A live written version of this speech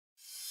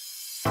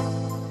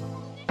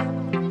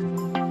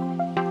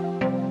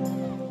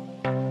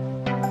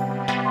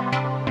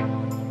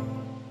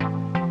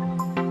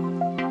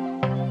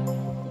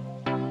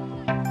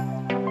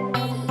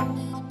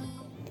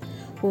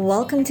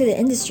Welcome to the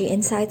Industry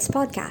Insights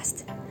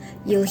podcast.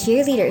 You'll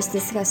hear leaders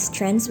discuss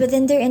trends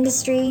within their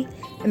industry,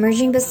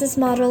 emerging business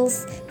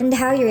models, and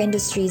how your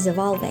industry is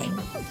evolving.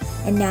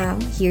 And now,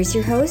 here's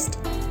your host,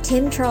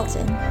 Tim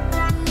Charlton.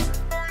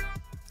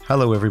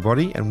 Hello,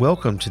 everybody, and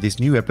welcome to this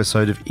new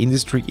episode of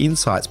Industry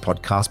Insights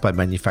podcast by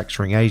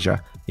Manufacturing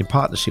Asia in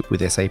partnership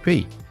with SAP.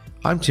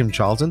 I'm Tim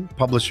Charlton,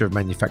 publisher of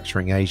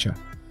Manufacturing Asia.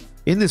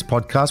 In this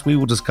podcast, we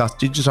will discuss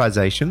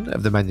digitization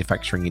of the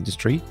manufacturing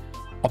industry,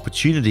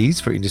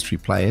 opportunities for industry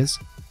players,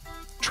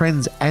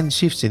 trends and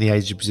shifts in the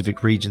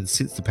Asia-Pacific region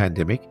since the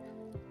pandemic,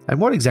 and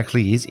what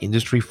exactly is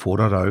Industry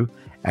 4.0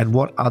 and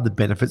what are the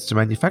benefits to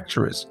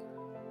manufacturers.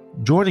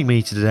 Joining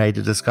me today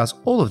to discuss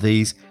all of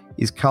these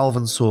is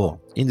Calvin Saw,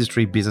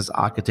 Industry Business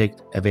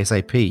Architect of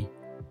SAP.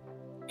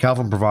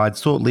 Calvin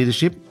provides thought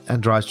leadership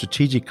and drives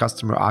strategic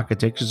customer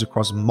architectures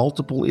across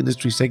multiple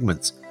industry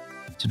segments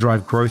to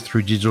drive growth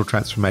through digital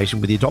transformation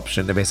with the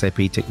adoption of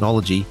SAP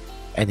technology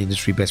and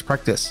industry best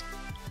practice.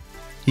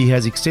 He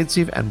has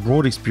extensive and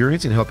broad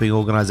experience in helping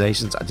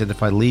organizations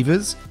identify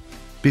levers,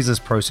 business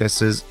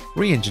processes,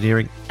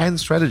 re-engineering, and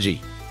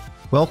strategy.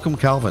 Welcome,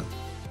 Calvin.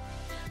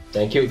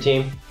 Thank you,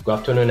 Tim. Good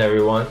afternoon,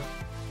 everyone.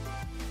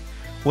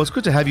 Well, it's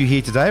good to have you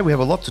here today. We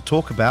have a lot to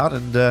talk about,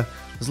 and there's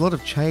a lot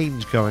of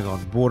change going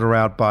on, brought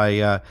about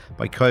by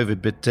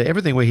COVID. But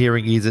everything we're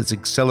hearing is it's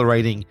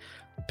accelerating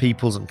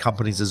people's and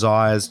companies'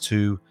 desires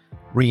to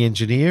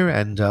re-engineer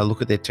and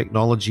look at their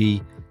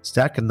technology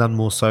stack, and none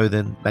more so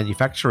than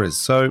manufacturers.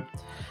 So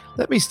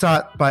let me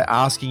start by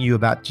asking you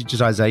about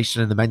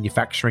digitization in the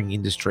manufacturing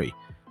industry.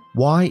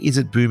 Why is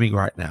it booming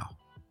right now?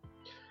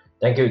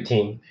 Thank you,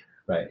 Tim.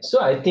 Right.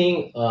 So I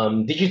think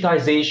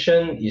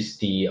digitization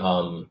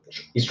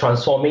is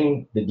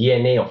transforming the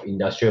DNA of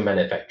industrial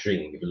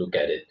manufacturing, if you look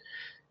at it.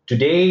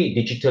 Today,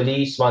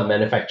 digitally smart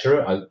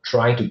manufacturers are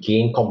trying to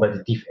gain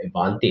competitive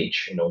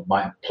advantage,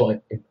 by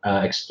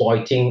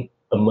exploiting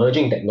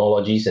emerging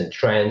technologies and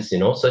trends,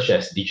 such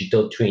as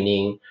digital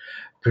twinning,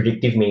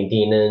 predictive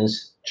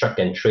maintenance, track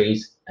and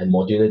trace, and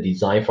modular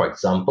design, for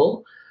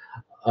example.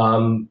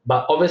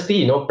 But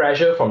obviously,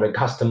 pressure from the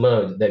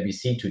customer that we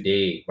see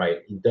today, right,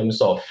 in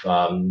terms of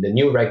the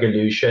new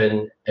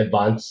regulation,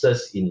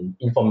 advances in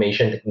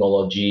information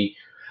technology,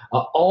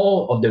 are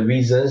all of the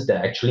reasons that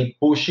are actually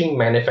pushing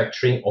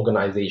manufacturing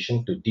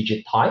organizations to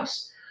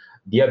digitize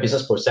their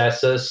business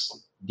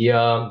processes,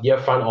 their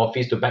front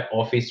office to back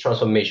office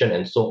transformation,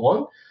 and so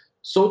on.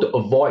 So to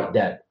avoid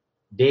that,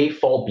 they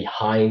fall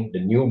behind the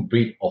new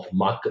breed of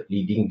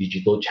market-leading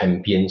digital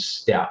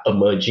champions that are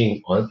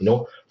emerging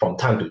from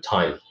time to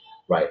time,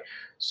 right?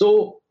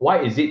 So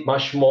why is it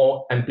much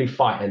more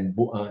amplified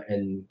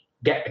and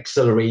get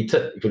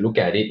accelerated if you look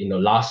at it in the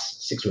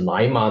last 6 to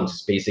 9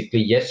 months?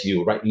 Basically, yes,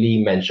 you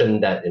rightly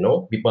mentioned that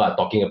people are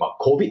talking about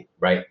COVID,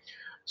 right?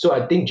 So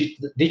I think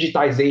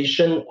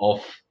digitization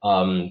of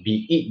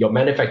be it your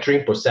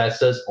manufacturing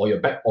processes or your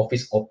back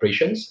office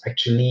operations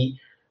actually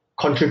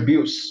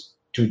contributes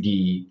to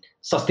the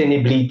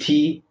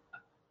sustainability,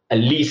 at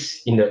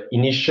least in the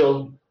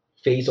initial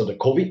phase of the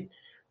COVID.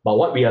 But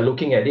what we are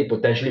looking at it,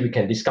 potentially we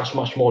can discuss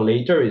much more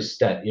later, is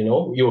that it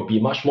will be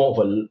much more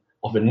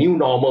of a new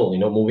normal,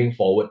 moving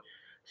forward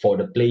for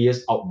the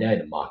players out there in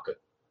the market.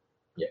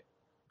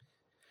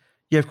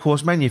 Yeah, of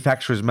course,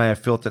 manufacturers may have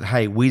felt that,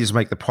 hey, we just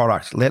make the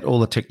product, let all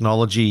the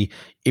technology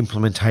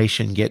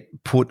implementation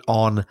get put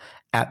on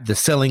at the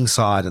selling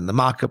side and the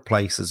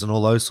marketplaces and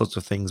all those sorts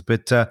of things.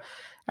 But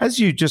as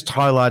you just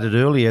highlighted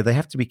earlier, they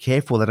have to be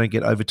careful they don't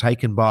get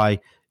overtaken by,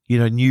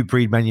 new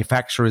breed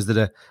manufacturers that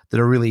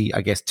are really,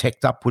 I guess,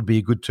 teched up would be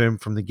a good term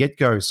from the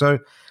get-go. So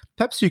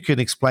perhaps you can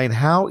explain,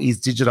 how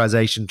is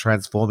digitization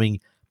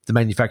transforming the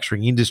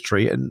manufacturing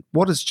industry and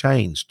what has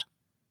changed?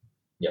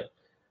 Yeah.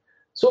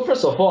 So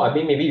first of all,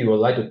 maybe we would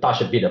like to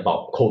touch a bit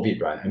about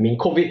COVID, right?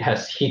 COVID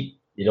has hit,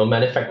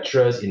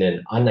 manufacturers in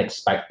an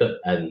unexpected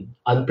and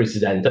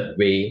unprecedented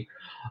way,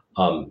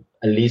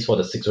 at least for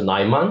the 6 to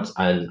 9 months.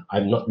 And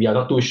we are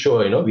not too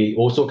sure, we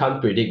also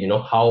can't predict,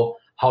 how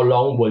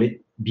long will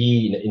it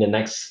be in the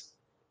next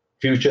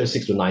future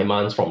 6 to 9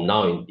 months from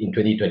now in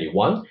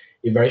 2021.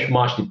 It very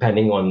much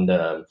depending on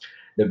the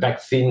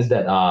vaccines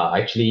that are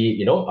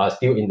actually, are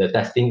still in the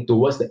testing,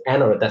 towards the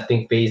end of the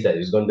testing phase that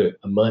is going to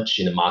emerge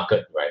in the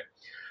market, right?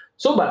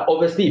 So, but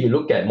obviously, if you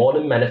look at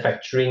modern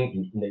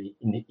manufacturing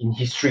in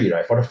history,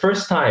 right, for the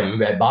first time,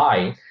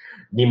 whereby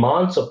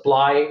demand,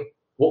 supply,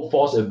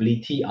 workforce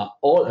ability are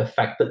all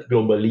affected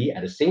globally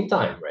at the same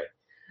time, right?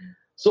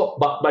 So,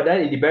 but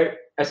then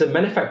as a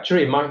manufacturer,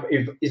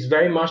 it's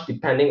very much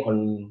depending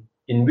on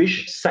in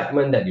which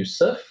segment that you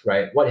serve,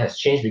 right? What has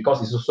changed,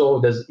 because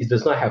it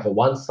does not have a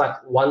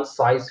one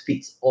size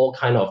fits all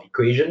kind of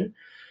equation.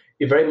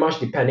 It very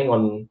much depending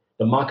on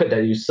the market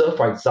that you serve.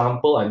 For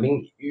example,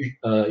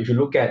 if you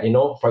look at,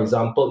 for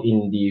example,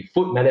 in the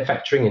food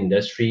manufacturing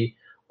industry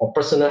or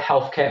personal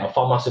healthcare or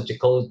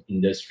pharmaceutical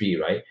industry,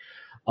 right?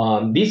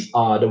 These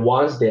are the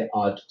ones that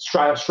are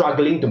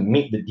struggling to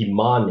meet the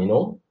demand,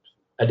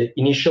 at the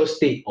initial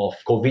state of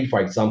COVID, for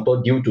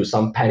example, due to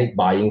some panic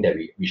buying that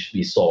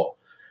we saw,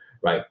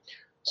 right?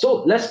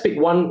 So let's pick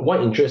one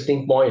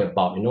interesting point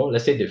about,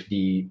 let's say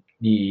the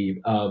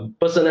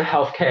personal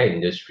healthcare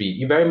industry.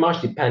 It very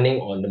much depending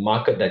on the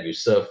market that you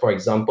serve. For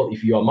example,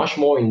 if you are much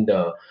more in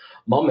the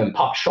mom and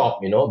pop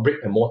shop,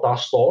 brick and mortar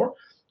store,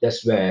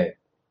 that's where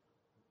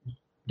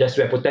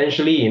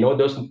potentially,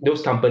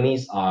 those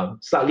companies are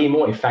slightly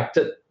more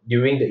affected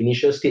during the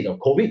initial state of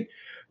COVID,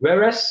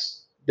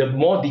 whereas the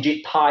more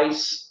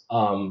digitized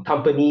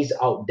companies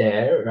out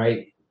there,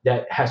 right,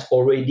 that has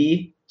sort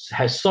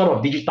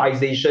of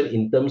digitization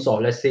in terms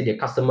of, let's say, their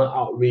customer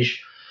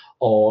outreach,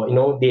 or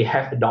they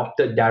have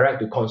adopted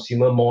direct to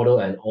consumer model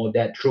and all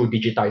that through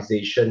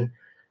digitization,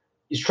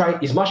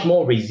 is much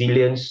more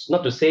resilience.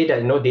 Not to say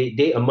that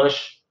they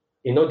emerge,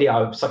 they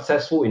are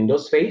successful in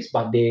those phase,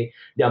 but they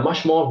are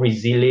much more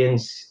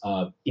resilient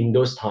in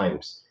those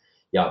times.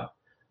 Yeah.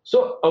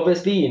 So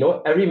obviously,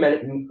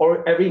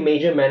 every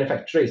major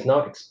manufacturer is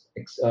now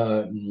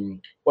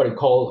what you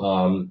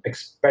call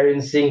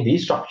experiencing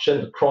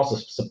disruption across the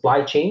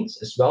supply chains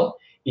as well,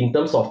 in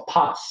terms of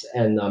parts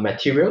and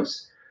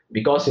materials,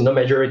 because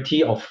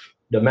majority of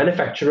the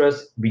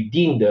manufacturers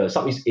within the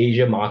Southeast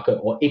Asia market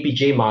or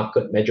APJ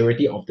market,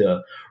 majority of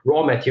the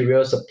raw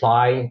material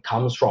supply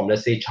comes from,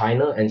 let's say,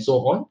 China and so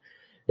on.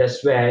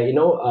 That's where,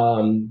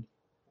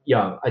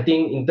 yeah, I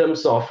think in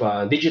terms of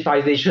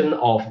digitization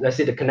of, let's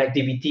say, the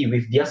connectivity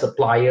with their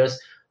suppliers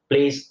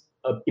plays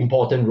an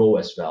important role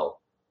as well.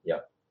 Yeah.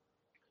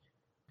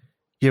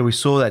 Yeah, we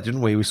saw that,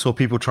 didn't we? We saw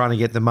people trying to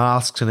get the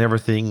masks and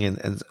everything,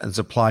 and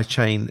supply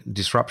chain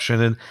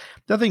disruption. And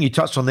the other thing you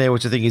touched on there,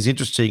 which I think is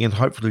interesting, and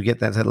hopefully we get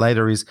that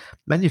later, is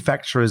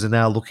manufacturers are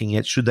now looking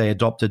at should they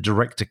adopt a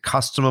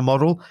direct-to-customer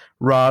model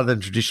rather than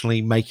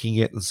traditionally making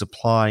it and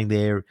supplying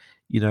their,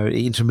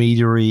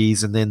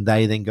 intermediaries, and then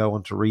they go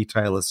on to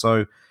retailers.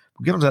 So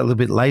we'll get onto that a little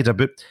bit later.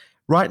 But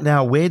right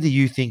now, where do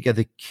you think are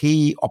the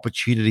key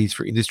opportunities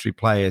for industry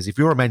players? If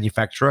you're a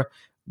manufacturer,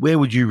 where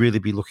would you really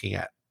be looking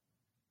at?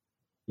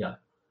 Yeah.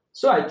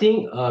 So I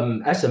think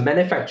as a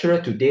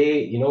manufacturer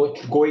today,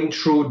 going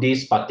through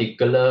this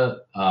particular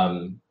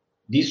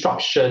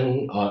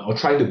disruption, or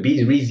trying to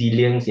be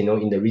resilient,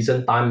 in the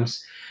recent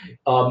times,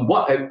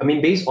 what I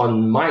mean, based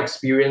on my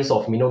experience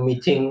of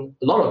meeting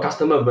a lot of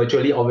customers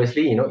virtually,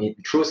 obviously,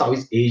 through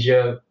Southeast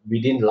Asia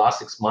within the last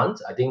 6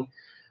 months, I think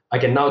I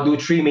can now do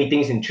 3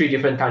 meetings in 3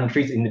 different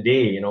countries in a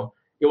day.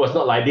 It was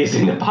not like this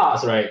in the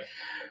past, right?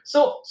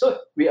 So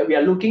we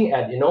are looking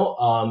at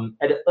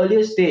at the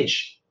earlier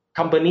stage,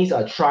 companies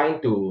are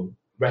trying to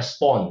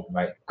respond,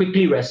 right?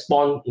 Quickly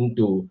respond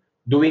into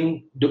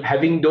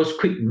having those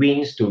quick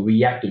wins to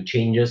react to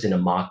changes in the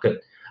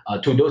market,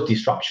 to those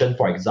disruption,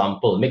 for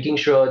example, making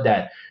sure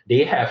that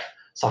they have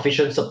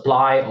sufficient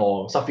supply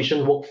or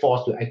sufficient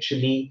workforce to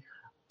actually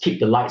keep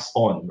the lights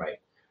on, right?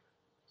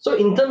 So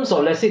in terms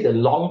of, let's say, the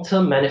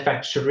long-term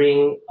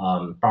manufacturing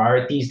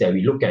priorities that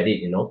we look at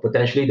it,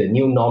 potentially the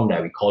new norm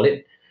that we call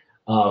it,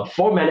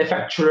 for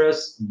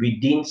manufacturers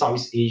within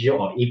Southeast Asia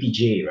or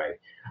APJ, right?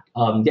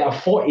 There are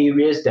 4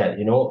 areas that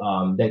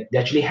that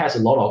actually has a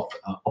lot of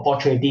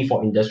opportunity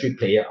for industry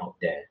player out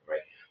there, right?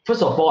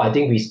 First of all, I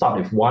think we start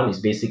with one is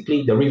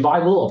basically the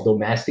revival of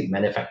domestic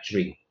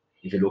manufacturing.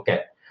 If you look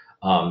at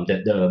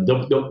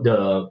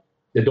the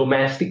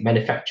domestic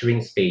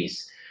manufacturing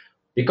space,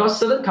 because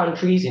certain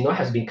countries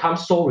has become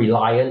so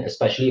reliant,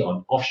 especially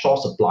on offshore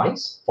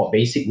supplies for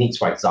basic needs,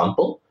 for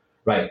example,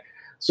 right?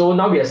 So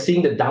now we are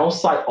seeing the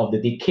downside of the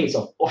decades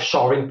of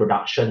offshoring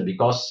production,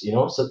 because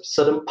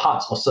certain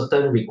parts or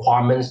certain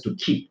requirements to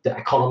keep the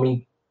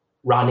economy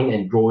running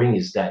and growing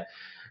is that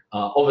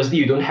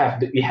obviously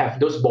we have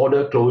those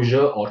border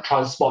closure or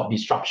transport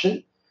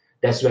disruption.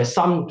 That's where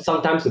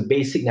sometimes the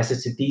basic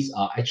necessities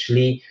are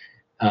actually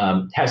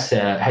has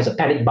a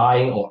panic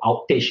buying or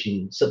outage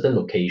in certain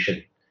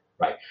location,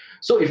 right?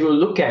 So if you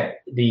look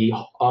at the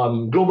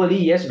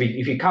globally, yes,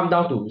 if you come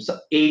down to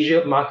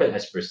Asia market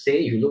as per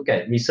se, if you look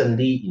at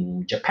recently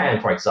in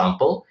Japan, for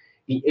example,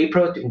 in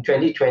April in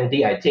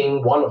 2020, I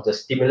think one of the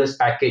stimulus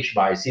package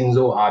by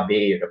Shinzo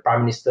Abe, the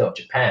Prime Minister of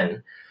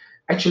Japan,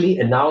 actually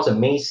announced a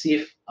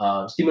massive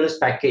stimulus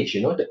package,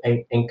 to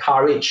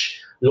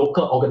encourage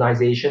local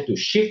organizations to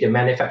shift their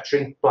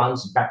manufacturing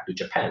plants back to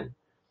Japan.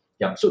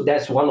 Yeah, so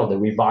that's one of the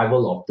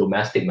revival of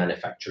domestic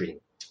manufacturing.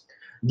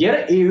 The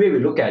other area we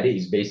look at it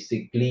is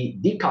basically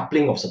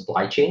decoupling of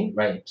supply chain,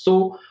 right?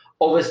 So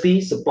obviously,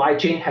 supply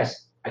chain has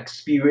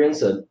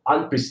experienced an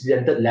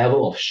unprecedented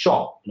level of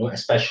shock,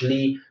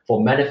 especially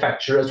for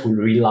manufacturers who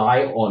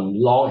rely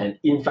on long and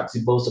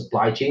inflexible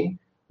supply chain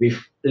with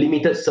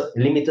limited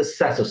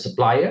sets of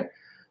supplier.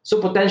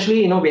 So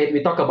potentially,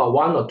 we talk about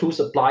 1 or 2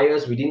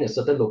 suppliers within a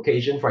certain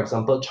location, for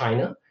example,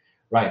 China,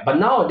 right? But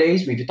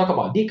nowadays, if you talk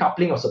about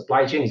decoupling of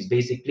supply chain, is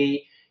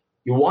basically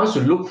you want to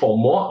look for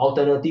more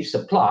alternative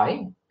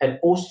supply, and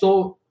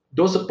also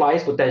those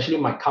supplies potentially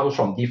might come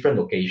from different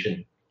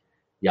location.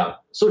 Yeah.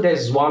 So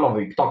that's one of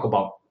we talk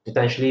about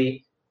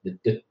potentially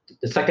the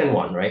second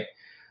one, right?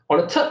 On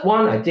the third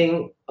one, I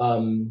think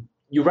when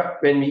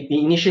we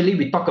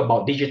initially talk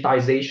about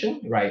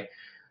digitization, right?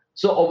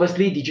 So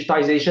obviously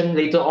digitization,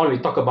 later on, we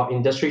talk about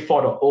Industry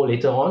 4.0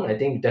 later on. I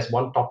think that's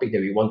one topic that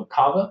we want to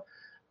cover.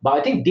 But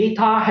I think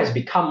data has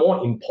become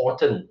more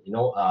important,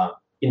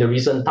 in the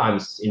recent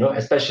times,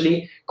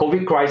 especially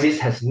COVID crisis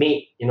has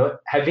made,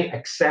 having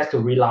access to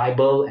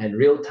reliable and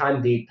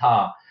real-time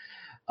data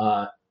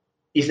uh,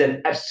 is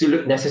an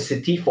absolute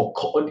necessity for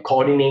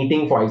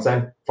coordinating, for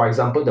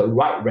example, the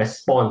right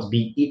response,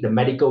 be it the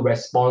medical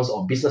response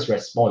or business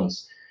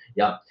response.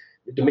 Yeah,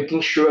 to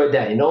making sure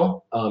that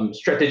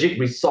strategic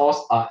resource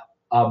are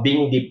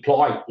being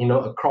deployed,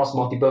 across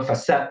multiple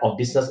facets of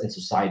business and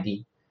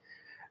society.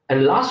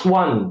 And last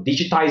one,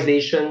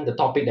 digitization, the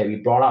topic that we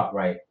brought up,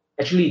 right?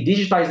 Actually,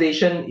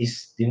 digitization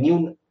is the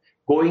new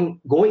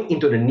going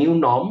into the new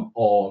norm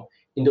or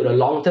into the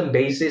long-term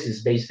basis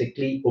is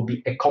basically will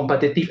be a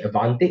competitive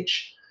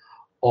advantage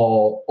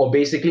or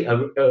basically a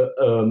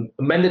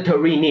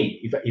mandatory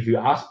need, if you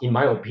ask, in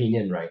my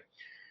opinion, right?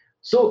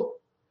 So,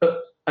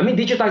 I mean,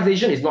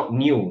 digitization is not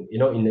new,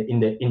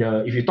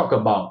 if you talk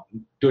about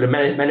to the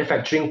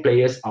manufacturing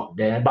players out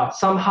there, but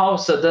somehow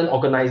certain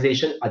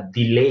organizations are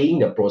delaying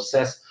the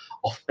process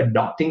of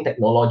adopting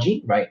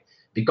technology, right?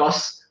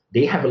 Because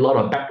they have a lot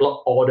of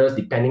backlog orders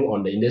depending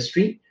on the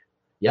industry.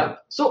 Yeah.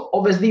 So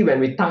obviously,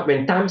 when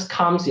times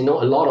comes, a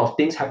lot of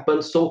things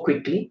happen so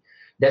quickly.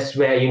 That's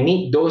where you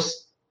need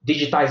those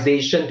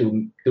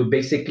digitization to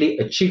basically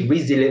achieve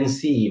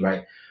resiliency,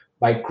 right?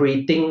 By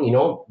creating,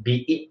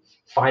 be it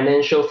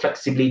financial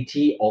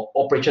flexibility or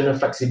operational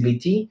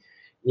flexibility,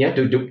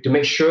 to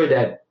make sure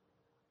that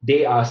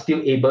they are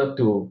still able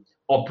to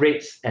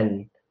operate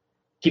and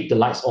keep the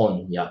lights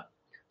on. Yeah.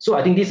 So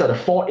I think these are the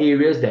four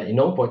areas that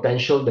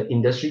potential the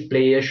industry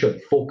players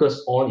should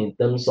focus on in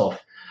terms of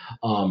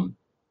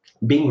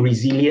being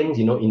resilient,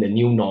 in the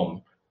new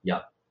norm. Yeah.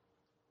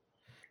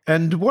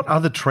 And what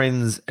other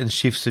trends and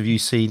shifts have you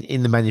seen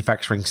in the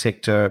manufacturing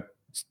sector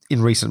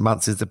in recent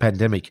months since the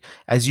pandemic?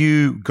 As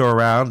you go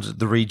around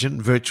the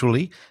region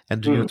virtually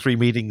and do your 3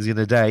 meetings in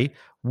a day,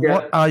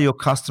 what are your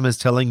customers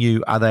telling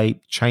you? Are they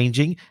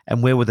changing,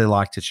 and where would they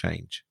like to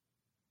change?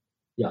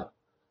 Yeah.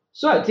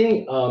 So I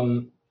think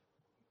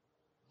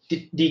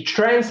the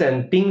trends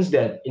and things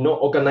that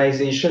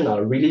organization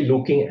are really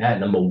looking at,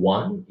 number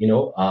one,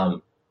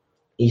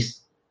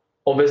 is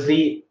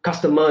obviously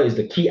customer is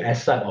the key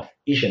asset of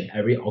each and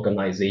every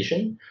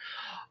organization.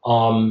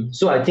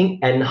 So I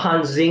think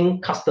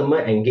enhancing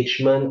customer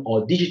engagement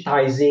or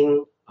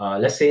digitizing,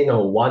 let's say,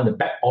 number one, the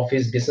back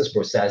office business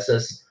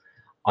processes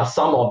are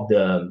some of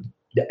the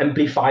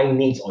amplifying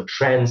needs or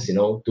trends,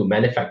 to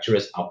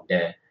manufacturers out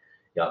there.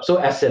 Yeah. So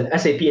as an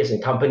SAP, as a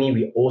company,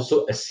 we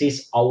also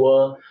assist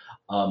our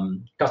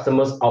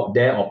customers out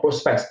there or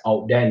prospects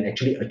out there and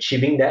actually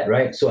achieving that,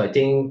 right? So I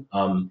think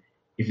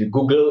if you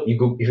Google,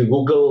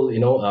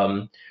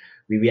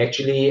 we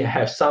actually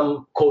have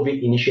some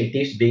COVID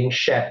initiatives being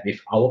shared with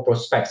our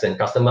prospects and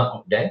customer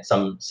out there.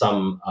 Some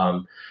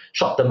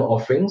short-term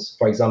offerings.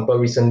 For example,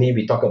 recently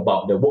we talked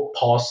about the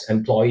workforce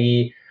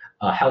employee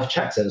health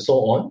checks and so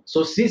on.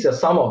 So these are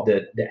some of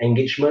the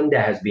engagement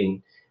that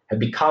have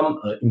become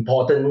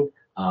important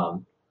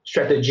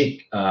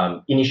strategic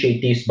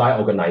initiatives by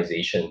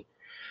organization.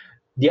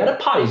 The other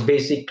part is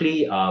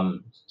basically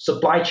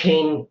supply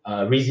chain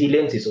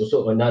resilience is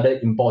also another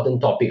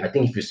important topic. I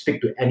think if you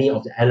speak to any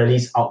of the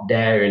analysts out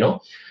there,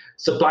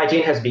 supply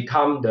chain has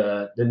become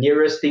the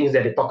nearest things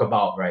that they talk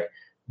about, right?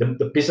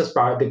 The business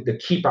priority, the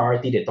key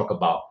priority they talk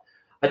about.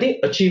 I think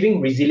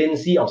achieving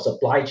resiliency of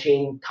supply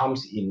chain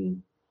comes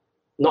in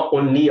not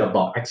only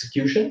about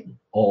execution,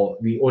 or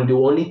we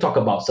only talk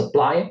about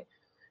supply.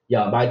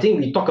 Yeah, but I think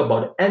we talk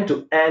about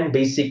end-to-end,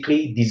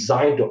 basically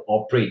designed to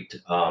operate.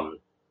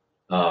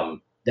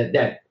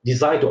 That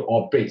designed to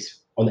operate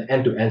on the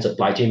end-to-end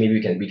supply chain. Maybe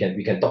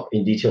we can talk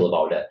in detail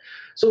about that.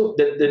 So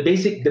the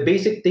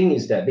basic thing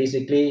is that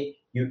basically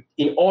you,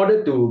 in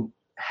order to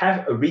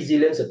have a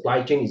resilient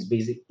supply chain,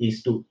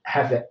 is to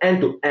have an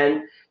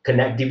end-to-end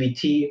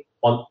connectivity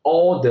on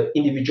all the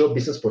individual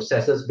business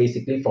processes,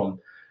 basically from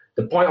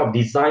the point of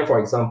design, for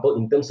example,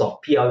 in terms of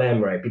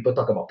PLM, right? People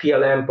talk about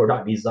PLM,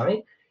 product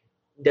design.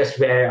 That's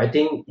where I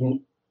think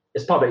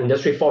as part of the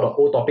Industry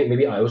 4.0 topic,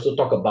 maybe I also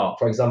talk about,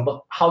 for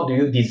example, how do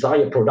you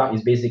design a product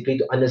is basically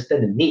to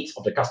understand the needs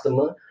of the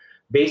customer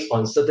based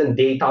on certain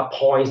data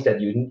points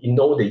that you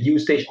know the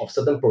usage of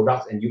certain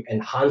products and you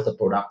enhance the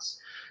products.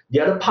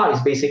 The other part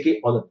is basically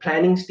on the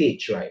planning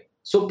stage, right?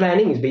 So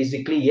planning is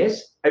basically,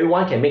 yes,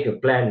 everyone can make a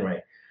plan,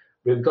 right?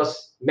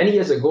 Because many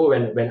years ago,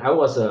 when I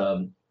was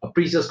a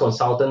pre-sales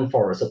consultant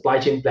for a supply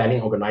chain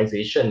planning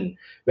organization,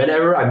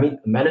 whenever I meet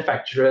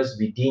manufacturers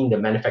within the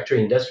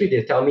manufacturing industry,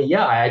 they tell me,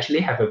 yeah, I actually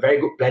have a very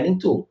good planning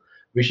tool,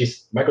 which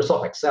is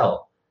Microsoft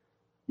Excel.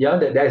 Yeah,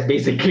 that is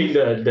basically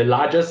the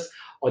largest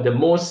or the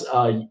most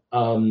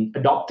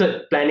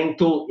adopted planning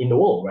tool in the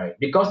world, right?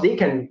 Because they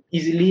can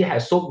easily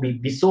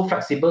be so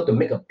flexible to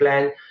make a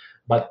plan,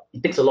 but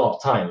it takes a lot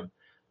of time.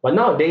 But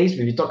nowadays,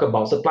 when we talk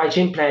about supply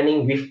chain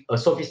planning with a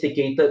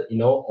sophisticated,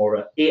 or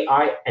an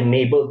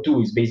AI-enabled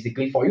tool, is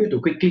basically for you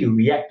to quickly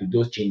react to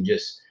those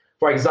changes.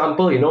 For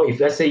example, if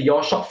let's say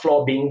your shop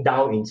floor being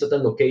down in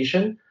certain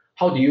location,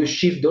 how do you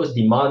shift those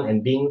demand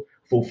and being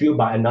fulfilled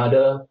by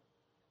another,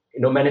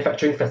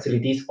 manufacturing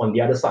facilities on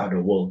the other side of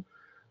the world.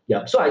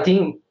 Yeah. So I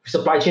think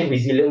supply chain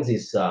resilience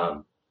is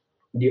one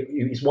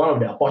of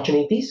the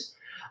opportunities.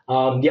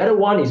 The other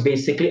one is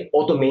basically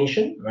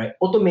automation, right?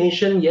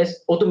 Automation, yes,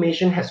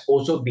 automation has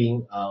also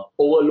been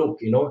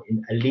overlooked,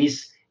 at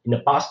least in the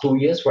past 2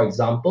 years, for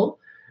example.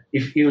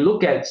 If you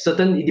look at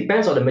it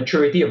depends on the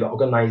maturity of the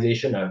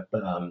organization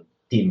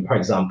team, for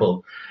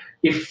example.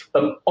 If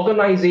an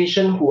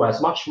organization who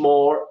has much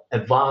more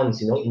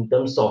advanced, in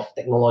terms of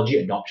technology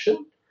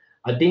adoption,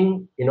 I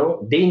think,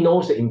 they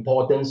know the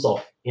importance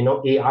of,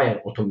 AI and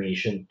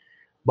automation.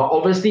 But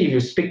obviously, if you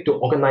speak to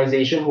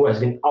organization who has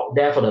been out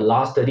there for the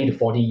last 30 to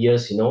 40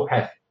 years,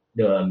 have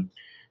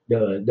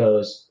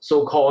the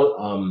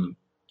so-called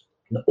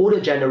the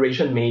older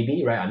generation,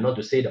 maybe, right? I'm not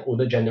to say the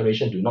older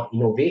generation do not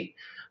innovate,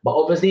 but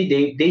obviously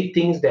they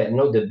think that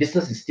the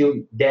business is still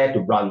there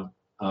to run,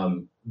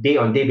 day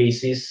on day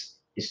basis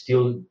is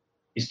still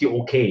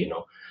okay,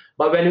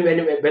 But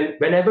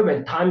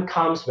when time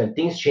comes, when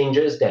things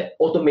changes, that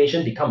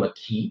automation become a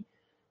key,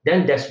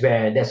 then that's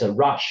where there's a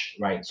rush,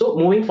 right? So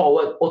moving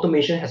forward,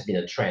 automation has been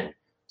a trend.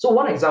 So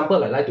one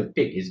example I'd like to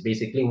pick is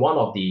basically one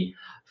of the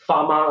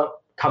pharma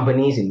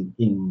companies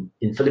in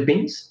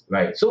Philippines,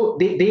 right? So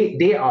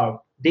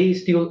they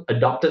still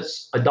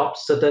adopt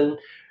certain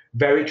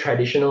very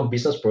traditional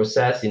business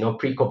process,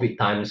 pre-COVID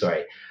times,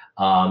 right?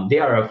 They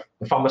are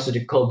a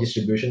pharmaceutical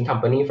distribution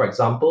company, for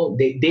example.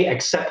 They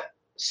accept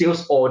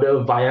sales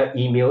order via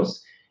emails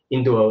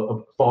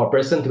for a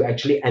person to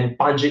actually and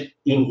punch it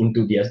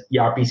into their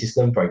ERP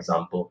system, for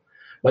example.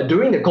 But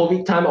during the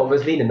COVID time,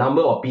 obviously the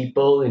number of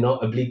people,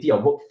 ability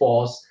of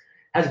workforce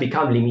has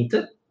become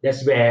limited.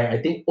 That's where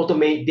I think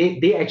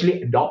they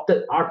actually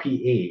adopted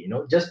RPA,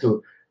 just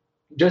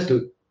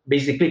to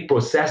basically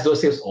process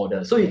those sales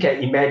orders. So you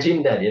can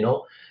imagine that,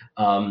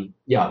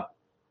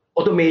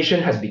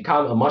 automation has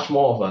become a much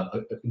more of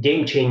a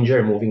game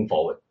changer moving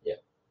forward. Yeah.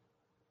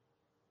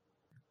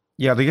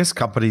 Yeah, I guess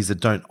companies that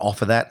don't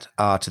offer that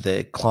to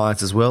their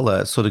clients as well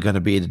are sort of going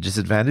to be at a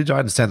disadvantage. I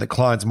understand that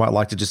clients might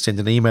like to just send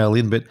an email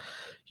in, but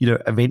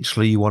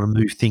eventually you want to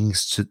move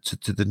things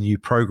to the new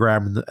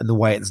program and the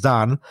way it's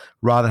done,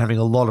 rather than having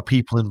a lot of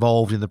people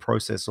involved in the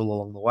process all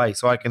along the way.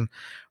 So I can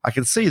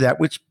see that,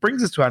 which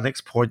brings us to our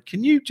next point.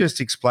 Can you just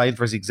explain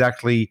for us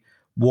exactly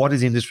what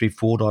is Industry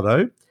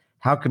 4.0?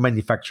 How can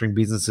manufacturing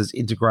businesses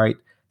integrate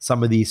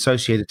some of the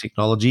associated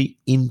technology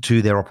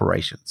into their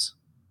operations?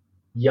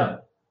 Yeah.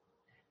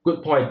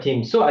 Good point,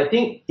 Tim. So I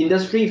think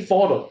Industry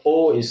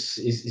 4.0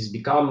 is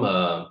become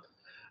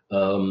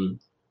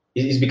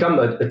it's become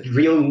a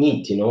real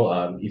need.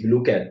 If you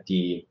look at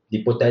the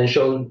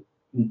potential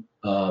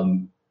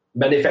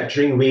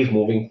manufacturing wave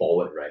moving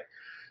forward, right?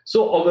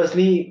 So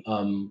obviously,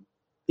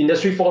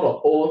 Industry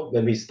 4.0,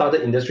 when we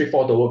started Industry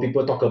 4.0,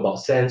 people talk about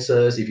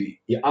sensors. If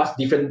you ask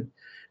different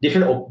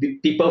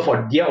people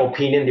for their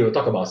opinion, they will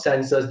talk about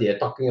sensors. They are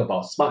talking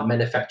about smart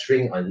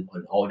manufacturing and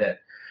all that.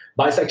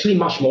 But it's actually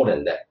much more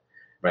than that.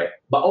 Right,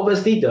 but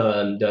obviously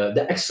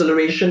the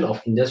acceleration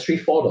of Industry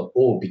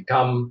 4.0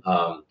 become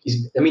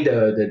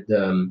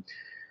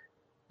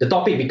the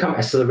topic become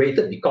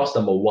accelerated because,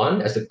 number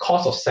one, as the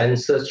cost of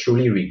sensors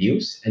truly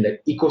reduce and the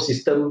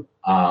ecosystem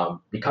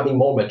becoming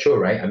more mature,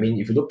 right? I mean,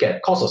 if you look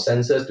at cost of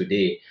sensors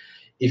today,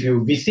 if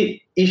you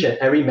visit each and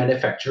every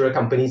manufacturer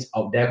companies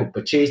out there who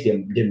purchased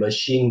their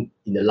machine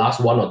in the last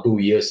 1 or 2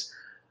 years,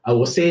 I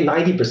would say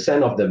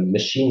 90% of the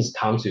machines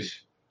comes with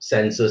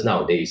sensors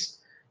nowadays,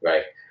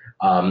 right?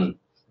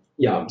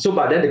 Yeah. So,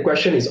 but then the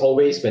question is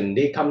always when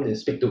they come and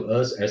speak to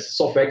us as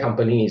software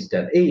companies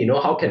that, hey,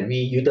 how can we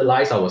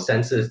utilize our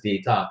sensors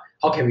data?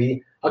 How can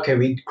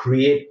we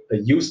create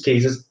use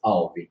cases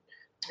out of it?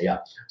 Yeah.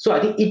 So I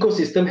think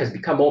ecosystem has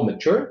become more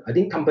mature. I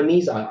think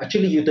companies are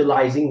actually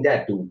utilizing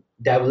that to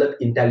develop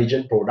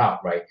intelligent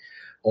product, right?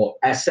 Or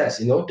assets,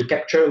 to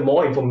capture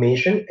more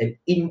information and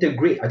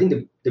integrate. I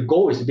think the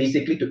goal is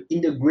basically to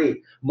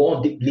integrate more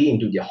deeply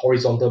into their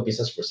horizontal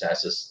business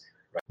processes.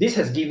 Right? This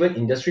has given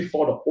Industry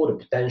 4.0 the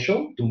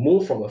potential to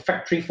move from a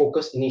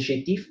factory-focused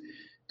initiative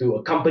to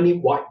a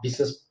company-wide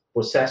business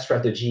process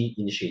strategy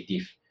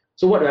initiative.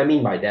 So what do I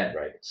mean by that,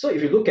 right? So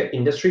if you look at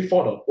Industry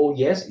 4.0,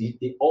 yes,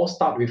 it all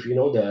starts with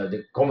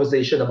the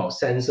conversation about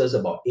sensors,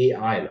 about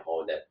AI, and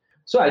all that.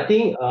 So I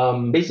think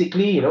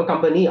basically,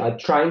 company are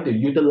trying to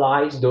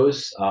utilize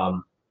those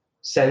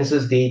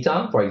sensors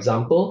data, for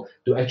example,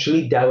 to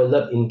actually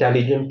develop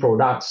intelligent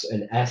products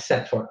and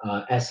asset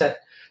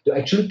to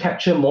actually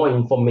capture more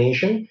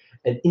information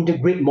and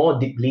integrate more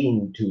deeply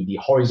into the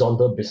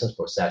horizontal business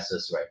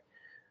processes, right?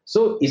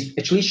 So it's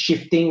actually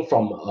shifting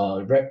from,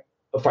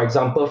 for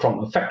example,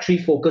 from a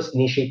factory-focused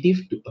initiative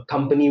to a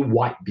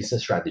company-wide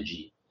business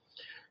strategy.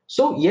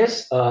 So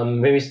yes,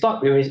 when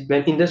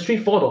Industry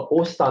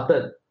 4.0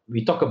 started,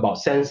 we talk about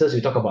sensors, we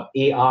talk about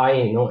AI,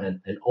 and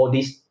all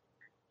these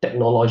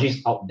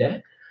technologies out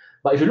there.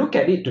 But if you look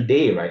at it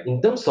today, right,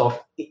 in terms of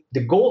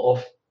the goal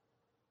of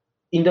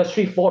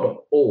Industry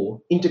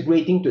 4.0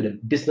 integrating to the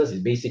business is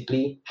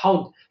basically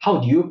how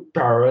do you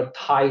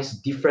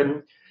prioritize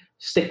different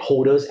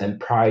stakeholders and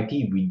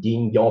priority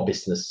within your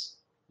business.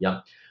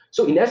 Yeah.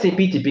 So in SAP,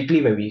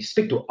 typically when we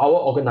speak to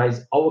our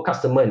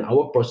customer and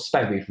our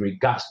prospect with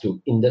regards to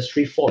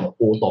industry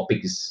 4.0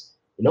 topics,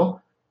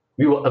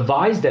 we will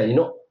advise that,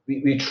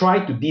 we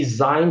try to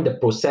design the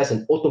process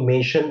and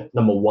automation.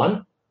 Number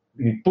one,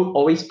 we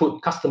always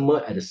put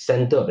customer at the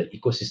center of the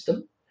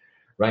ecosystem,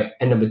 right?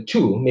 And number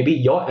two, maybe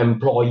your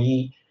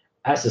employee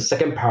as a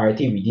second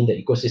priority within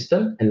the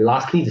ecosystem. And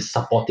lastly, the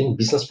supporting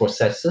business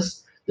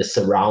processes that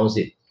surrounds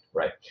it,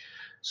 right?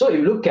 So if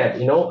you look at,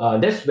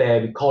 that's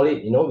where we call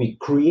it, we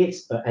create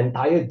an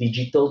entire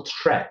digital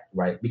thread,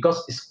 right?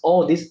 Because it's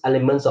all these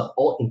elements are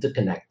all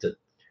interconnected.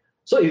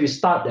 So if you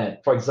start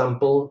at, for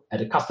example, at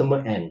the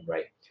customer end,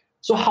 right?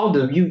 So how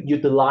do we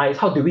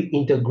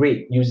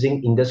integrate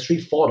using Industry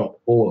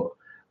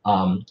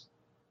 4.0,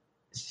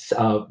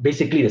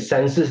 basically the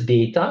census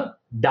data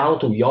down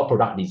to your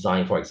product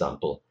design, for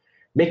example?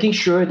 Making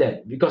sure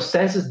that, because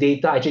census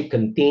data actually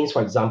contains,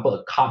 for example,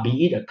 a car,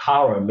 be it a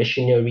car or a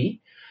machinery,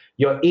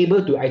 you're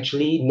able to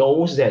actually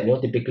know that,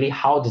 typically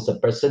how does a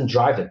person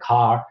drive a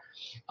car,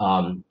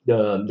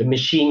 the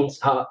machines,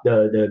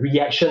 the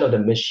reaction of the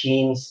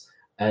machines,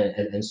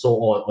 and so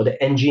on, or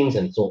the engines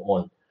and so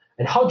on.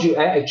 And how do you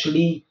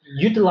actually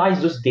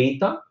utilize those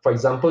data, for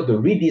example, to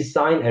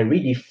redesign and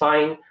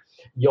redefine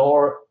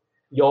your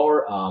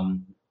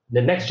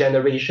the next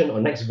generation or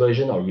next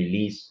version or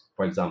release,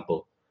 for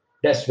example?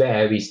 That's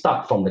where we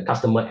start from the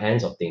customer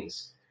ends of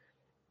things.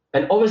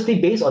 And obviously,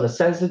 based on the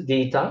census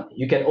data,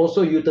 you can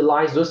also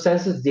utilize those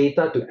census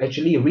data to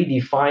actually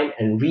redefine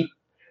and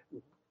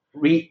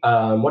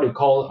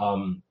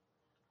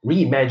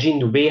reimagine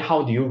the way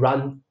how do you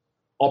run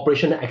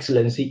operational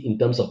excellency in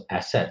terms of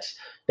assets.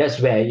 That's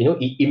where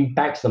it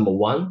impacts, number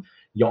one,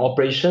 your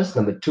operations.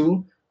 Number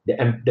two,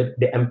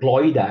 the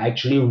employee that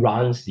actually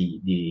runs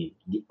the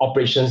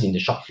operations in the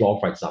shop floor,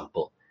 for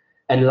example.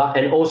 And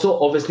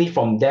also, obviously,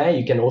 from there,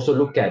 you can also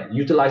look at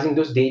utilizing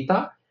those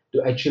data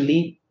to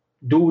actually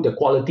do the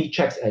quality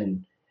checks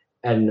and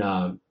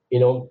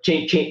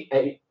change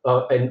and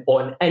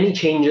on any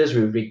changes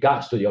with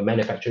regards to your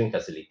manufacturing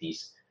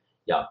facilities.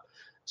 Yeah.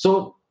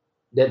 So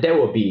that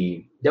will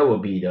be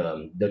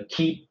the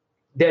key.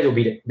 That will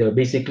be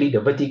basically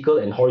the vertical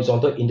and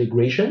horizontal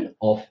integration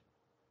of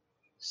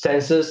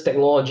sensors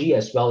technology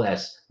as well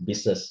as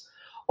business.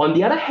 On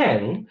the other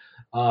hand,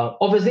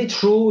 obviously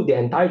through the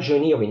entire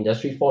journey of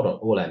Industry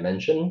 4.0, like I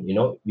mentioned,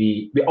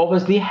 we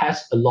obviously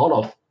has a lot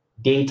of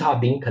data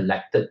being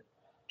collected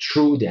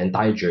through the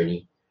entire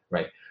journey,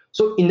 right?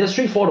 So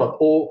Industry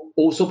 4.0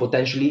 also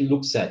potentially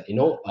looks at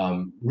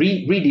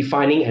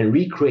redefining and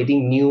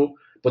recreating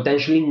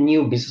potentially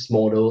new business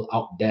model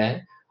out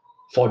there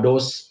for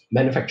those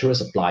manufacturer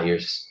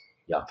suppliers.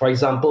 Yeah, for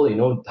example,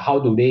 how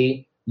do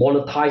they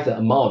monetize the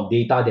amount of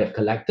data they have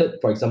collected,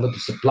 for example, to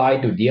supply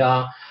to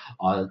their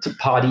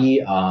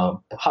third-party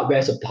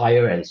hardware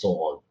supplier and so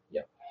on.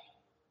 Yeah.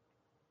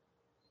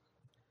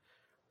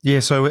 Yeah,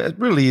 so it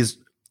really is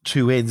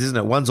two ends, isn't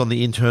it? One's on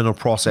the internal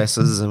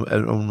processes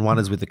and one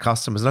is with the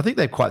customers. And I think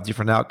they're quite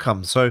different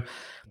outcomes. So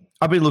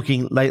I've been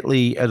looking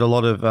lately at a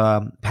lot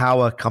of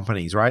power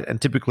companies, right?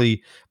 And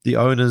typically the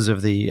owners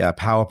of the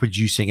power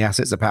producing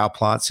assets, the power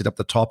plants, sit up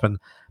the top, and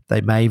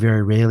they may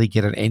very rarely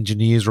get an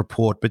engineer's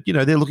report. But,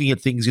 they're looking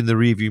at things in the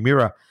rearview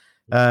mirror.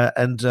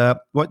 And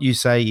what you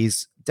say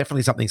is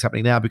definitely something's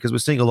happening now, because we're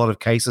seeing a lot of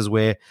cases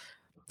where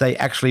they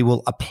actually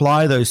will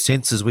apply those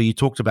sensors where you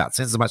talked about.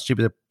 Sensors are much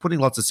cheaper. They're putting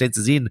lots of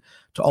sensors in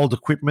to old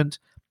equipment,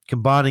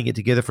 combining it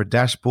together for a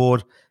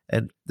dashboard.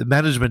 And the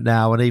management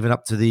now, and even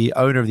up to the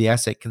owner of the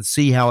asset, can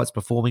see how it's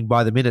performing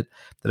by the minute.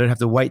 They don't have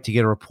to wait to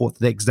get a report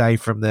the next day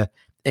from the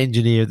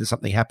engineer that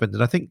something happened.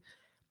 And I think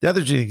the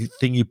other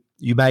thing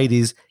you made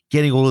is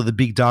getting all of the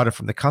big data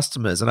from the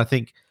customers. And I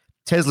think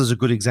Tesla's a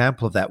good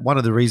example of that. One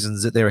of the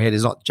reasons that they're ahead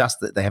is not just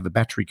that they have a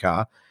battery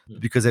car,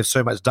 because they have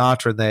so much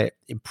data and they're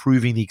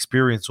improving the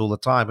experience all the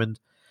time. And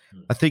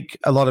I think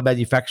a lot of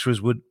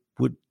manufacturers would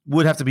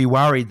have to be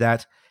worried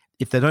that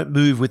if they don't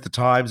move with the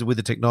times and with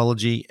the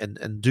technology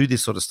and do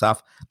this sort of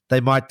stuff, they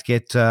might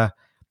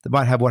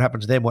have what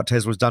happened to them, what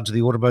Tesla's done to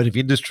the automotive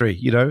industry.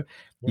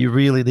 You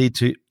really need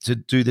to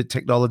do the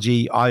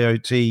technology,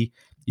 IoT,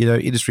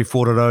 Industry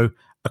 4.0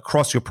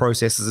 across your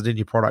processes and in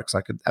your products.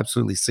 I could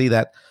absolutely see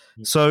that.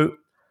 So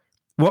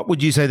what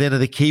would you say then are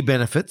the key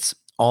benefits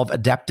of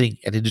adapting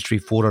an Industry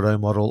 4.0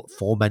 model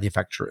for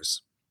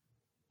manufacturers?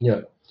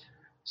 Yeah.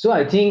 So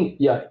I think,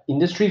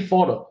 Industry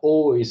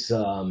 4.0 is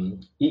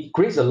it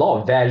creates a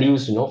lot of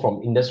values,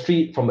 from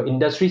an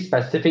industry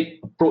specific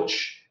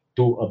approach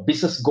to a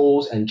business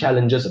goals and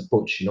challenges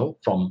approach,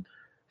 from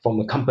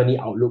a company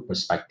outlook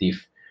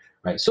perspective,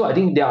 right? So I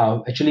think there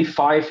are actually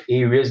 5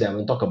 areas that I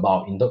want to talk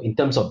about in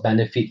terms of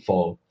benefit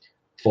for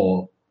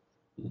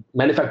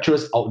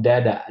manufacturers out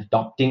there that are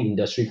adopting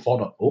Industry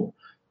 4.0.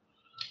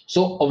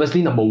 So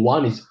obviously, number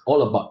one is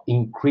all about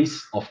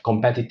increase of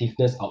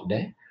competitiveness out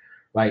there.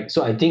 Right,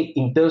 so I think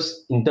in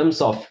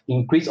terms of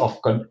increase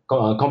of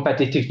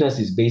competitiveness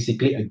is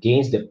basically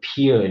against the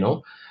peer,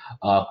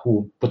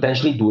 who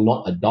potentially do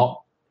not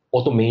adopt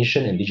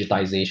automation and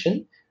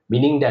digitization.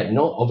 meaning that,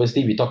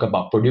 obviously we talk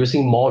about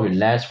producing more with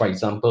less. For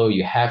example,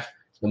 you have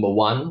number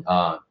one,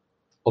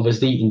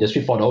 obviously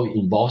Industry 4.0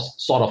 involves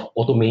sort of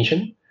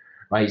automation,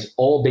 right? It's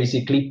all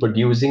basically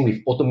producing with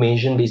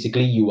automation.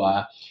 Basically, you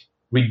are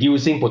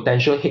reducing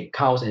potential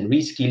headcounts and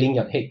reskilling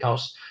your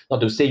headcounts. Not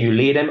to say you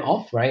lay them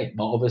off, right?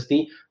 But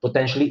obviously,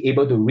 potentially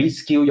able to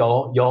reskill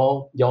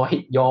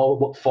your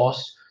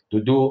workforce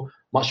to do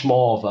much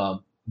more of a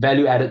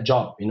value-added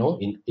job,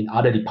 in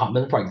other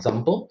departments, for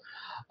example.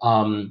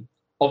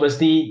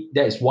 Obviously,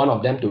 that is one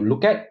of them to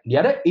look at. The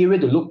other area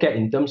to look at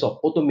in terms of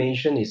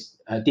automation is,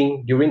 I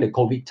think, during the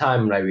COVID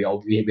time, right?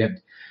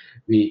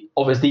 We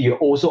obviously you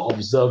also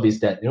observe is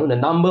that the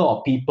number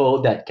of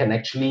people that can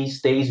actually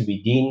stays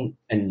within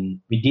a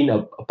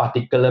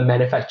particular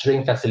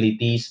manufacturing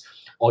facilities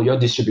or your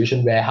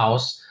distribution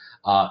warehouse.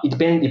 It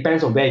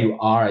depends on where you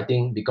are, I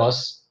think,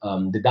 because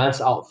the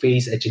dance out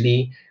phase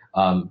actually,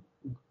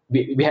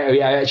 we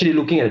are actually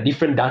looking at a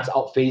different dance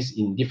out phase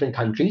in different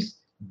countries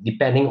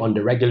depending on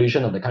the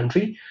regulation of the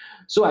country.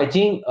 So I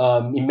think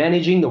in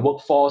managing the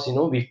workforce,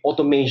 with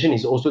automation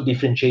is also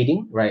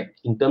differentiating, right,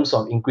 in terms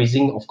of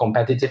increasing of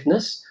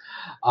competitiveness.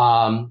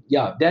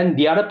 Then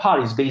the other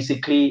part is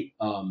basically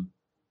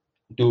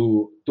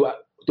to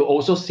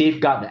also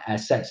safeguard the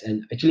assets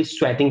and actually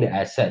sweating the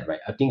asset,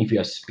 right? I think if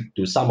you speak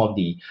to some of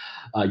the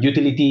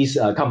utilities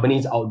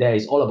companies out there,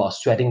 it's all about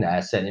sweating the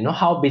asset.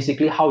 How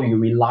you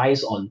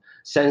relies on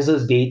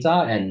sensors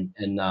data and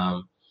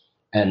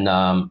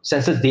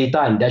sensors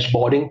data and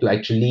dashboarding to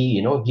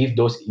actually give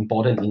those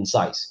important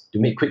insights to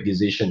make quick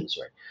decisions,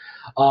 right?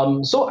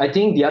 So I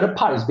think the other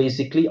part is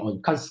basically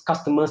on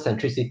customer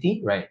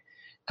centricity, right?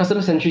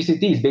 Customer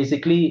centricity is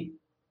basically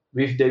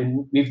with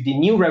the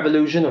new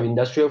revolution of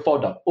Industrial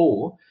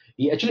 4.0,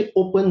 it actually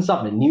opens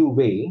up a new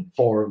way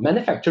for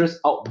manufacturers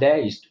out there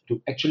is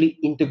to actually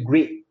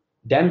integrate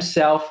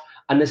themselves,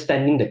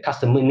 understanding the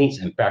customer needs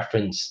and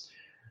preference,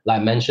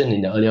 like I mentioned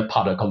in the earlier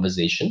part of the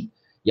conversation.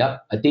 Yeah,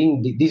 I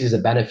think this is a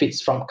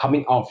benefits from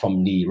coming out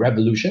from the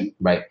revolution,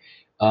 right?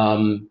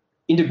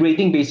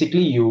 Integrating,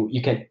 basically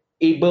you can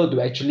able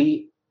to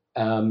actually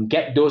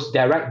get those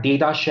direct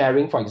data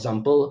sharing, for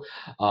example,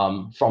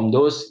 from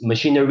those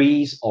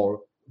machineries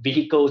or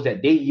vehicles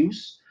that they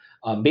use.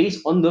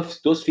 Based on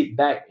those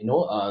feedback,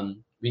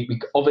 we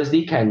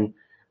obviously can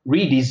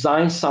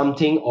redesign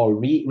something or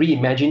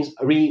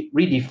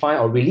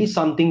redefine or release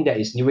something that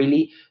is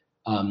really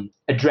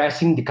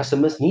addressing the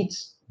customer's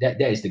needs.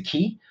 That is the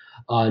key.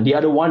 The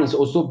other one is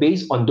also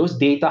based on those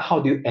data. How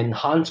do you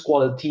enhance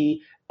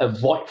quality,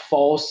 avoid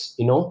faults,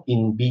 in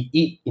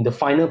the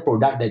final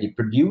product that you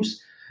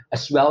produce,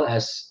 as well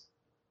as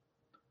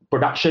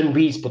production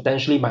risks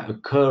potentially might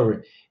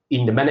occur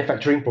in the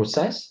manufacturing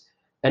process.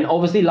 And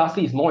obviously,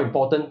 lastly, is more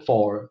important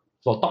for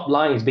top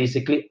line is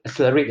basically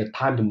accelerate the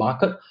time to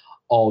market,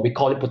 or we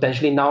call it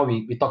potentially now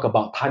we talk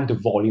about time to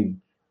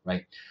volume,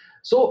 right?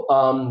 So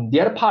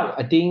the other part,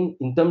 I think,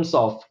 in terms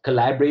of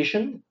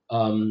collaboration,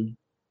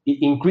 it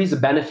increase the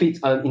benefits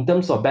in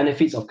terms of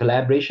benefits of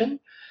collaboration.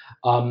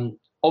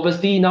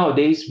 Obviously,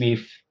 nowadays with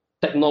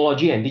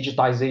technology and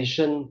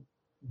digitization,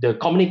 the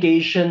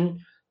communication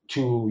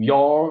to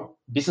your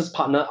business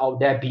partner out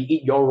there, be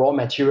it your raw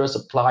material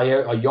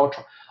supplier or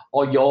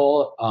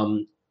your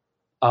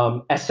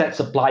asset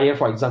supplier,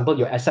 for example,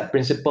 your asset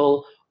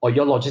principal or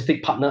your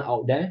logistic partner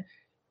out there,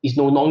 is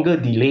no longer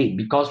delayed,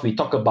 because we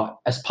talk about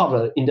as part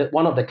of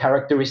one of the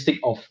characteristic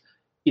of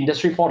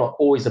Industry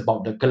 4.0 is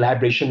about the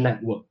collaboration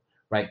network,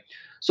 right?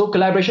 So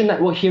collaboration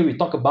network here we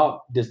talk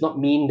about does not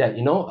mean that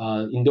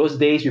in those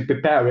days we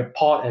prepare a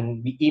report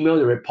and we email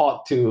the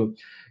report to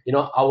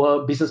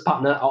our business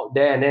partner out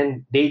there, and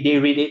then they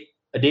read it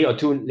a day or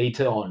two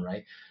later on,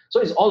 right?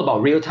 So it's all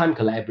about real-time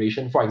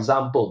collaboration. For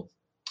example,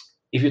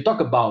 if you talk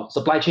about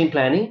supply chain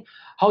planning,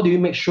 how do you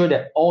make sure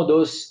that all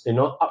those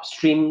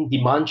upstream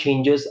demand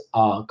changes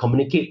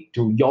communicate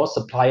to your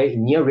supplier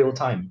in near real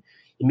time,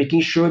 in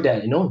making sure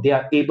that they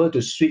are able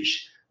to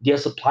switch their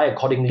supply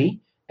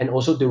accordingly and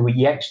also to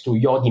react to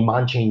your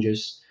demand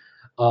changes.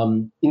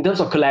 In terms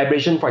of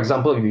collaboration, for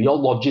example, with your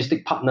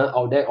logistic partner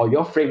out there or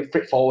your freight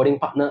forwarding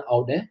partner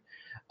out there,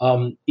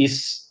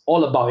 is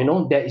all about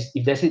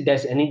if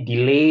there's any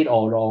delay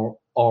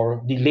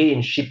or delay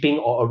in shipping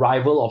or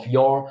arrival of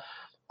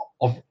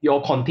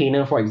your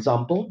container, for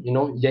example,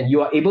 then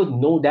you are able to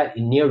know that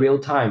in near real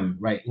time,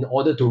 right? In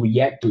order to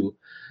react to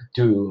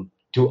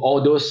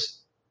all those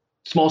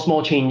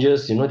small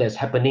changes, that's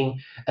happening,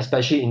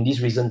 especially in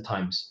these recent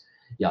times.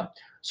 Yeah.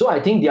 So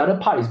I think the other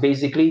part is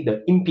basically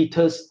the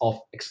impetus of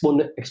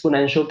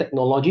exponential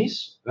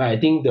technologies. Right? I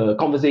think the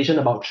conversation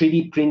about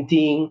 3D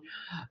printing,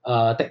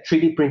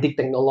 3D printing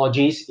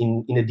technologies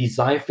in the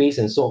design phase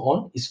and so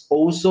on is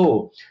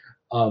also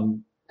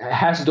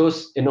has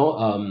those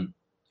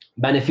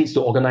benefits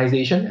to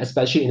organization,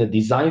 especially in the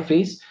design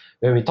phase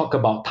when we talk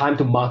about time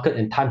to market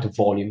and time to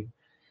volume.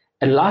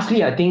 And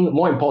lastly, I think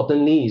more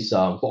importantly is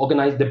for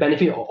the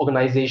benefit of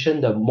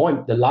organization.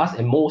 The last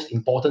and most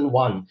important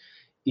one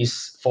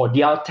is for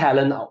their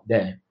talent out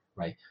there,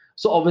 right?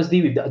 So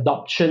obviously, with the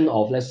adoption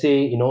of, let's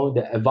say,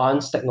 the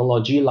advanced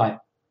technology like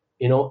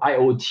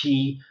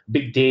IoT,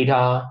 big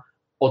data,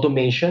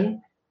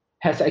 automation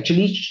has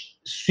actually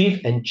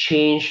swift and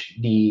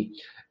changed the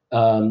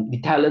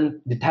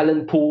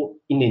talent pool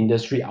in the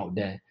industry out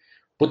there.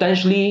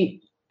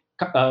 Potentially,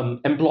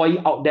 employee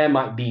out there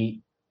might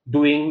be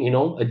doing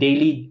a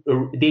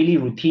daily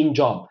routine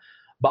job,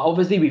 but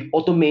obviously with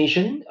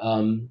automation,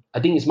 I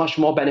think it's much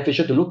more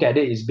beneficial to look at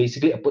it is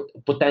basically a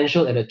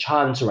potential and a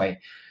chance, right,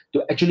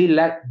 to actually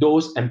let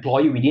those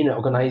employees within an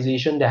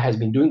organization that has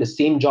been doing the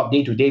same job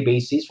day-to-day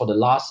basis for the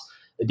last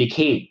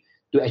decade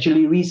to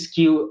actually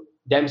reskill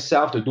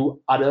themselves to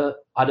do other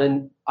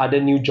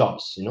new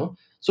jobs.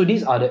 So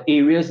these are the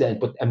areas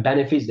and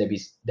benefits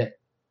that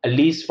at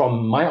least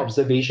from my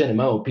observation and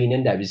my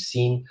opinion that we've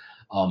seen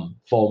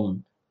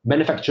from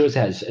manufacturers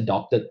has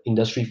adopted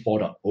Industry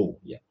 4.0.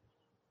 Yeah.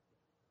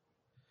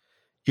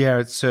 Yeah,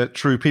 it's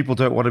true. People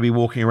don't want to be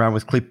walking around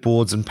with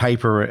clipboards and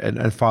paper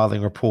and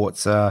filing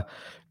reports.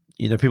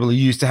 People are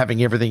used to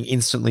having everything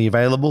instantly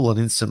available and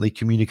instantly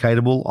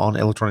communicatable on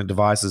electronic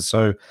devices.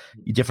 So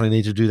you definitely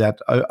need to do that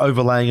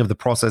overlaying of the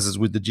processes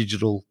with the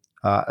digital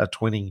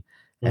twinning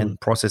and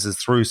processes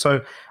through.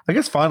 So I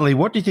guess finally,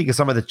 what do you think are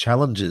some of the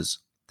challenges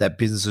that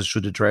businesses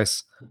should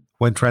address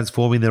when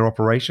transforming their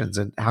operations,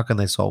 and how can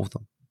they solve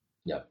them?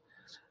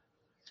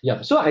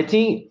 Yeah. So I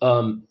think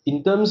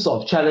in terms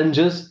of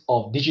challenges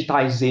of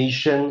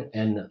digitization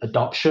and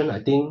adoption,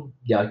 I think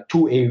there are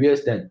three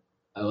areas that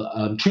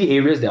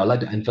I'd like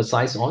to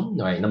emphasize on.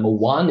 Right. Number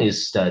one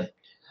is that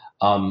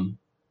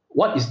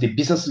what is the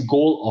business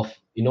goal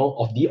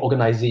of the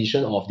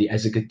organization, of the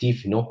executive,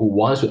 who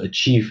wants to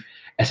achieve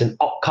as an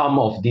outcome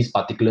of this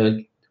particular,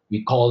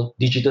 we call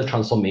digital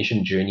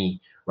transformation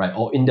journey, right,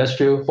 or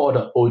industrial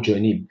 4.0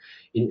 journey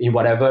in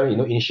whatever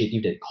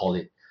initiative they call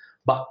it.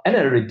 But at the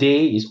end of the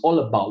day, it's all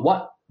about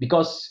what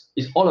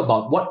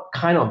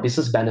kind of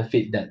business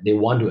benefit that they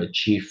want to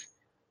achieve,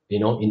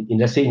 in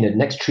let's say in the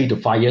next 3 to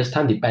 5 years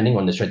time, depending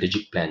on the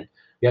strategic plan.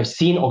 We have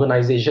seen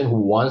organizations who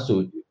wants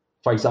to,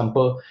 for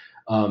example,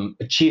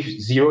 achieve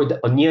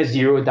near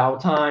zero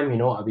downtime.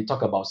 We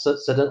talk about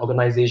certain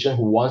organizations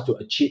who wants to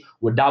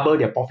will double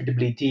their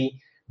profitability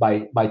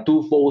by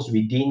two-folds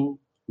within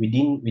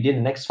the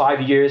next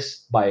 5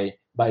 years by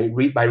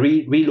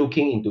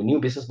relooking into new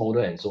business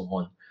model and so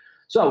on.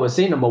 So I would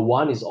say number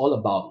one is all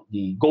about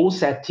the goal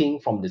setting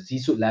from the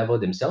C-suite level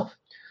themselves.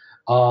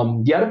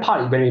 The other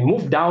part, when we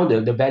move down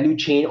the value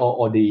chain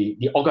or the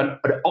org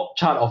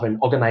chart of an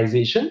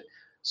organization,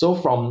 so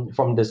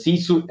from the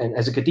C-suite and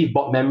executive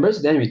board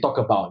members, then we talk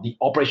about the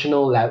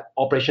operational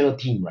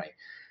team, right?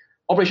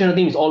 Operational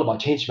team is all about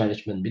change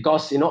management,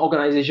 because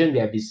organization we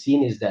have been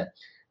seen is that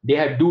they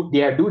have do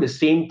the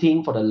same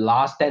thing for the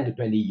last 10 to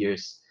 20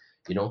 years,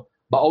 But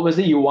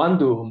obviously you want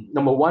to,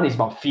 number one is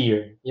about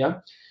fear,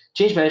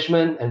 change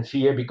management and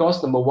fear,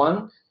 because number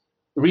one,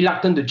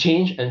 reluctant to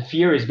change, and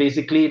fear is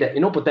basically that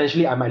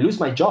potentially I might lose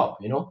my job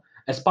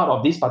as part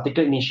of this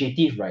particular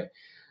initiative, right?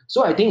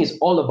 So I think it's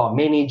all about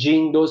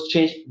managing those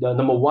change. The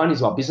number one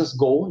is about business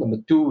goal, number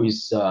two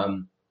is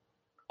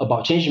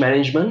about change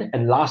management,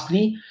 and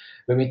lastly,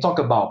 when we talk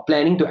about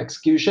planning to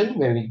execution,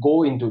 when we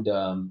go into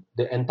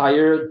the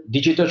entire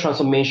digital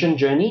transformation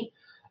journey,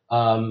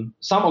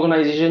 some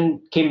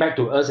organization came back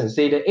to us and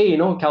say that, hey,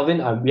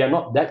 Calvin, we are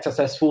not that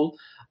successful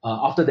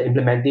after the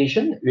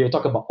implementation. We will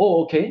talk about,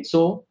 okay,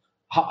 so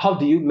how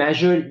do you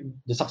measure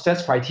the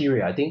success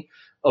criteria? I think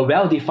a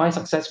well-defined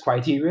success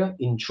criteria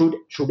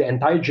through the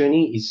entire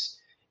journey is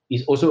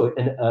also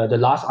the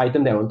last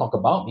item that I want to talk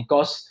about,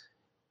 because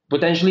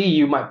potentially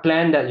you might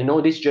plan that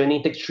this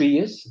journey takes 3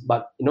 years,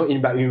 but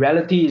in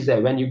reality is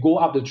that when you go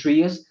up to 3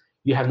 years,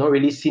 you have not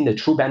really seen the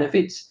true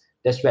benefits.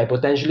 That's where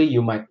potentially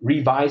you might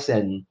revise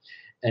and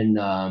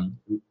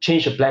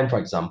change the plan, for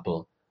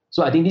example.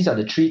 So I think these are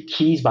the three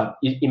keys, but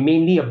it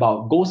mainly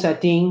about goal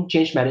setting,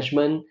 change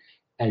management,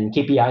 and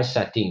KPI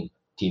setting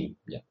team.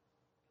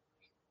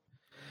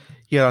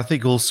 Yeah, I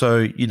think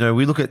also,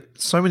 we look at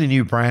so many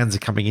new brands are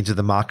coming into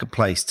the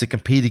marketplace to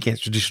compete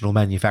against traditional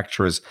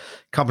manufacturers,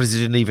 companies that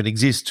didn't even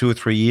exist 2 or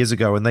 3 years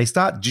ago, and they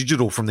start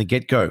digital from the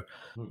get-go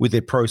with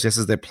their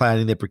processes, their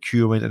planning, their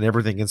procurement and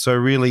everything. And so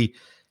really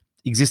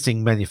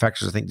existing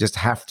manufacturers, I think, just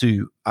have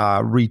to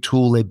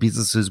retool their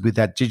businesses with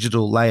that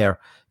digital layer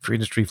for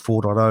Industry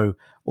 4.0,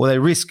 or they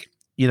risk,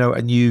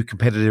 a new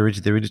competitor into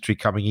their industry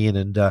coming in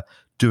and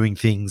doing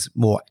things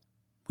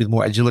with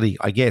more agility,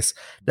 I guess.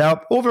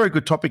 Now, all very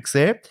good topics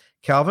there,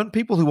 Calvin.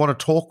 People who want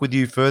to talk with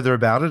you further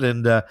about it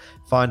and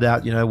find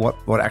out,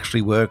 what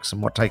actually works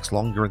and what takes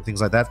longer and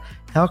things like that,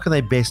 how can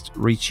they best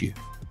reach you?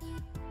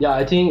 Yeah,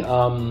 I think,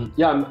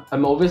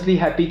 I'm obviously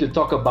happy to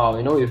talk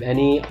about, if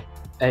any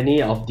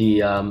of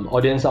the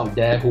audience out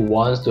there who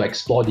wants to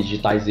explore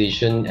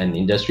digitization and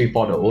Industry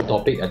 4.0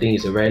 topic. I think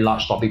it's a very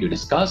large topic to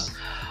discuss.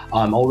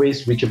 I'm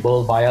always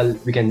reachable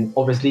we can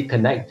obviously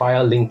connect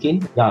via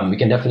LinkedIn. We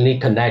can definitely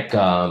connect.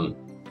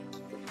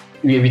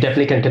 We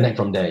definitely can connect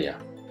from there, yeah.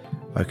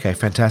 Okay,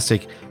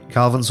 fantastic.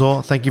 Calvin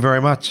Zaw, thank you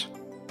very much.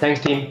 Thanks,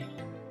 team.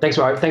 Thanks,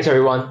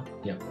 everyone.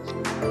 Yeah.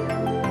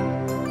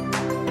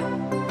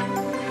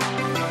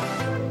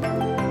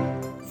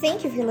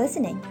 Thank you for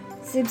listening.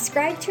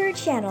 Subscribe to our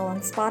channel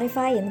on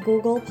Spotify and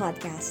Google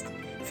Podcast.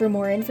 For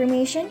more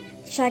information,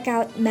 check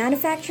out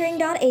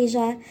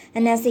manufacturing.asia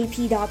and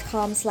sap.com/SEA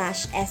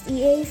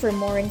for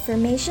more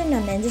information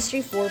on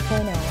Industry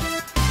 4.0.